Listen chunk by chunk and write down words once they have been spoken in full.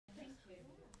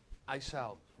I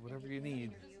shall. Whatever you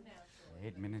need.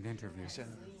 8-minute interview.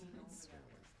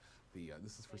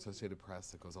 This is for Associated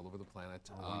Press. It goes all over the planet.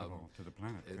 Oh, wonderful. To the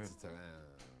planet. It's, Good.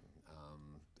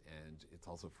 And it's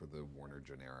also for the Warner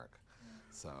generic.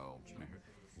 So Generic.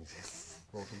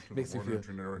 Welcome to makes the me Warner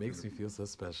feel generic. makes me feel so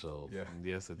special. Yeah.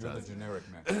 Yes, it You're does. the generic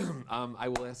man. I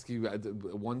will ask you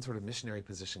one sort of missionary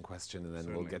position question, and then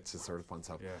Certainly. we'll get to sort of fun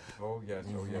stuff. Yeah. Oh yes.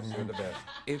 Oh yes. You're the best.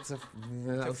 It's a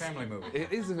family movie.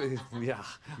 It is. Yeah.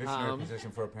 Missionary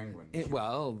position for a penguin.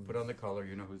 Well, Put on the collar.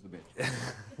 You know who's the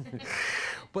bitch.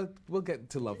 but we'll get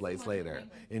to Lovelace later.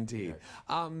 Indeed.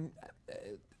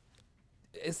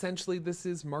 Essentially, this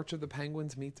is March of the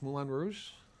Penguins meets Moulin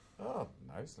Rouge. Oh,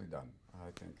 nicely done.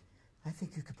 I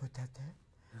think you could put that there.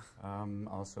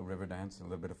 Also Riverdance and a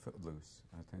little bit of Footloose.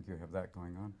 I think you have that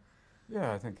going on.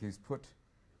 Yeah, I think he's put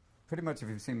pretty much, if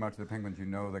you've seen March of the Penguins, you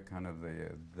know the kind of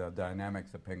the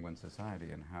dynamics of penguin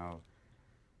society and how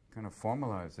kind of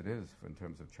formalized it is in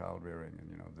terms of child rearing,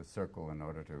 and the circle, in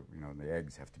order to the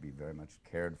eggs have to be very much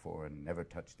cared for and never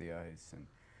touch the ice, and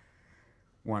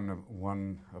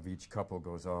one of each couple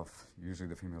goes off, usually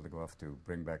the female, to go off to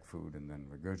bring back food and then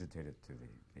regurgitate it to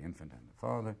the infant and the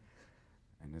father.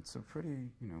 And it's a pretty,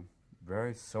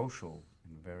 very social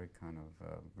and very kind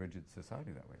of rigid society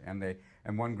that way.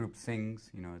 And one group sings,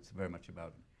 it's very much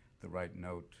about the right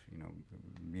note,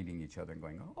 meeting each other and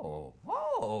going, oh,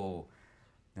 oh.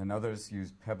 And others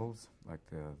use pebbles, like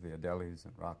the Adelis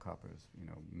and rock hoppers,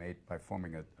 mate by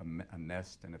forming a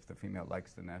nest. And if the female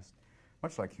likes the nest,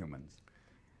 much like humans,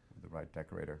 with the right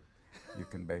decorator, you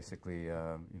can basically,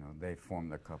 they form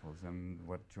their couples. And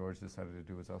what George decided to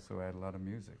do was also add a lot of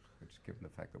music, which, given the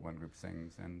fact that one group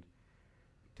sings, and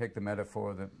take the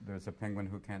metaphor that there's a penguin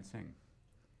who can't sing,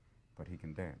 but he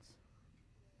can dance.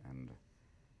 And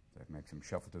that makes him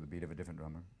shuffle to the beat of a different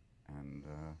drummer. And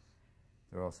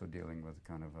they're also dealing with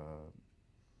kind of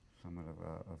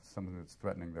something that's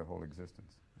threatening their whole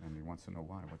existence. And he wants to know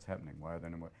why, what's happening, why are there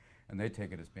no more. And they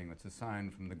take it as being, it's a sign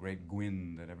from the great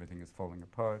Gwyn that everything is falling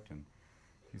apart. And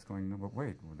he's going, no, but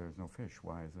wait, well, there's no fish.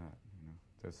 Why is that?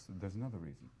 There's another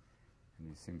reason. And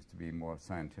he seems to be more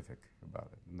scientific about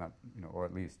it, not, or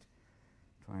at least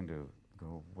trying to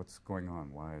go, what's going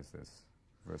on? Why is this?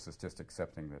 Versus just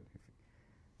accepting that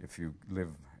if you live,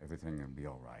 everything will be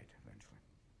all right eventually.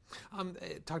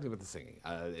 Talking about the singing,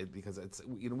 because it's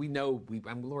we know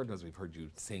Lord knows we've heard you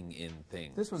sing in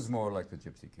things. This was more like the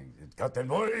Gypsy Kings. It's got that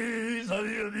voice of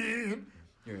you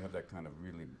have that kind of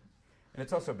really, and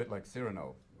it's also a bit like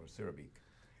Cyrano or Cyribique,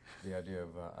 the idea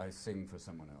of I sing for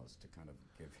someone else to kind of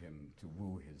give him to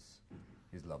woo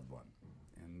his loved one,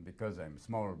 and because I'm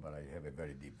small but I have a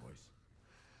very deep voice,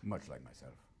 much like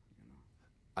myself.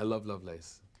 I love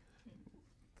Lovelace.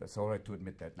 That's all right to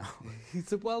admit that now. He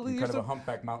said, well, kind of a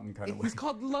humpback mountain kind of way. He's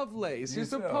called Lovelace. You're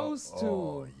supposed to.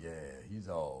 Oh, yeah, he's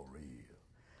all real.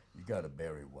 You got a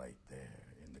Barry White there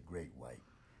in the Great White.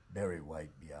 Barry White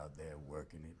be out there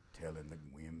working it, telling the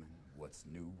women what's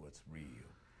new, what's real.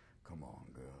 Come on,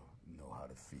 girl, know how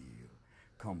to feel.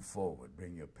 Come forward,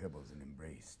 bring your pebbles and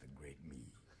embrace the great me.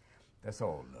 That's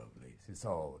all Lovelace. It's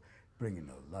all bringing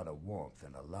a lot of warmth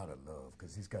and a lot of love,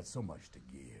 because he's got so much to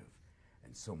give.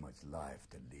 And so much life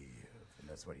to live, and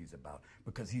that's what he's about,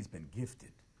 because he's been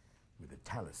gifted with a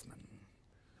talisman,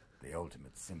 the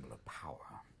ultimate symbol of power.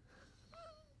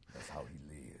 That's how he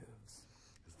lives.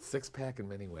 Six-pack in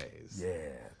many ways.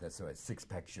 Yeah, that's right,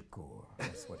 six-pack Shakur.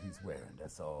 That's what he's wearing,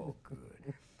 that's all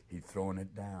good. He's throwing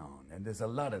it down, and there's a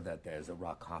lot of that there as a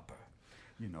rock hopper.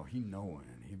 He knowing,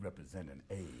 he representing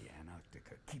A,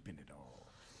 Antarctica, keeping it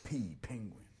all. P,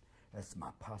 penguin, that's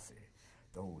my posse.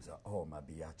 Those are all my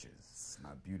biatches, my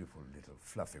beautiful little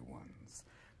fluffy ones.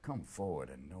 Come forward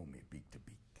and know me beak to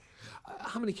beak.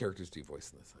 How many characters do you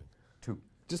voice in this thing? 2.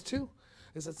 Just 2?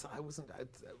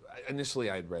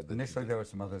 Initially I'd read that. Initially there were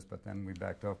some others, but then we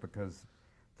backed off because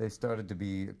they started to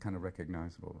be kind of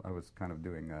recognizable. I was kind of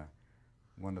doing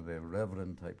one of the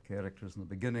reverend type characters in the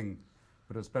beginning,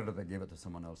 but it was better they gave it to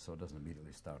someone else so it doesn't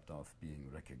immediately start off being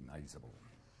recognizable.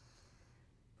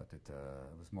 But it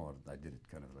was more, I did it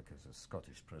kind of like as a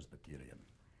Scottish Presbyterian,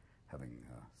 having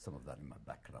some of that in my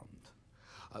background.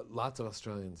 Lots of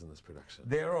Australians in this production.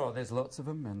 There's lots of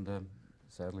them, and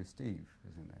sadly Steve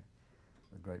is in there.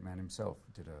 The great man himself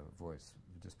did a voice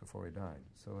just before he died.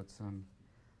 So it's,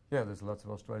 there's lots of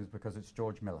Australians because it's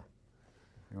George Miller.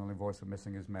 The only voice we're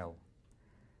missing is Mel,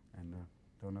 and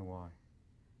don't know why.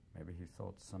 Maybe he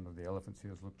thought some of the elephant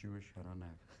seals looked Jewish, I don't know.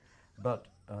 But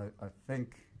I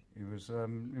think it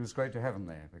was great to have him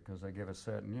there, because they give a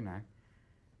certain,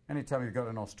 anytime you've got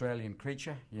an Australian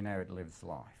creature, it lives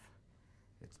life.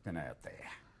 It's been out there,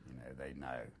 they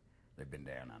know. They've been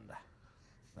down under.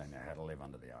 They know how to to live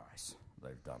under the ice.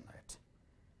 They've done that.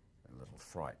 A little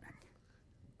frightening,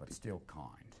 but still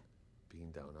kind.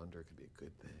 Being down under could be a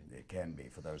good thing. It can be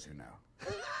for those who know.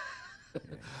 Yeah.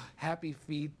 Happy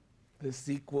Feet, the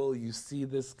sequel, you see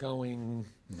this going?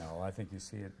 No, I think you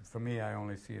see it. For me, I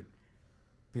only see it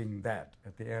being that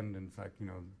at the end. In fact, you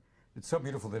know, it's so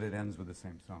beautiful that it ends with the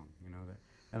same song, you know.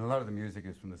 And a lot of the music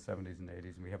is from the 70s and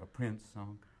 80s, and we have a Prince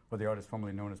song, or the artist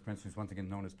formerly known as Prince, who's once again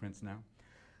known as Prince now.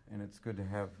 And it's good to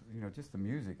have, you know, just the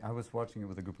music. I was watching it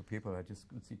with a group of people. I just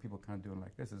could see people kind of doing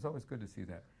like this. It's always good to see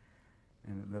that.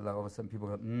 And then all of a sudden people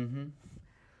go, mm-hmm.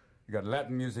 You got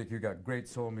Latin music, you got great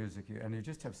soul music, and you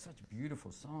just have such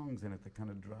beautiful songs in it that kind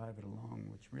of drive it along,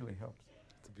 which really helps.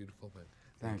 It's a beautiful thing.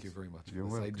 Thanks. Thank you very much. You're I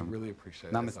welcome. do really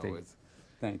appreciate it. Namaste. As always.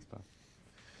 Thanks, Bob.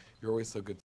 You're always so good.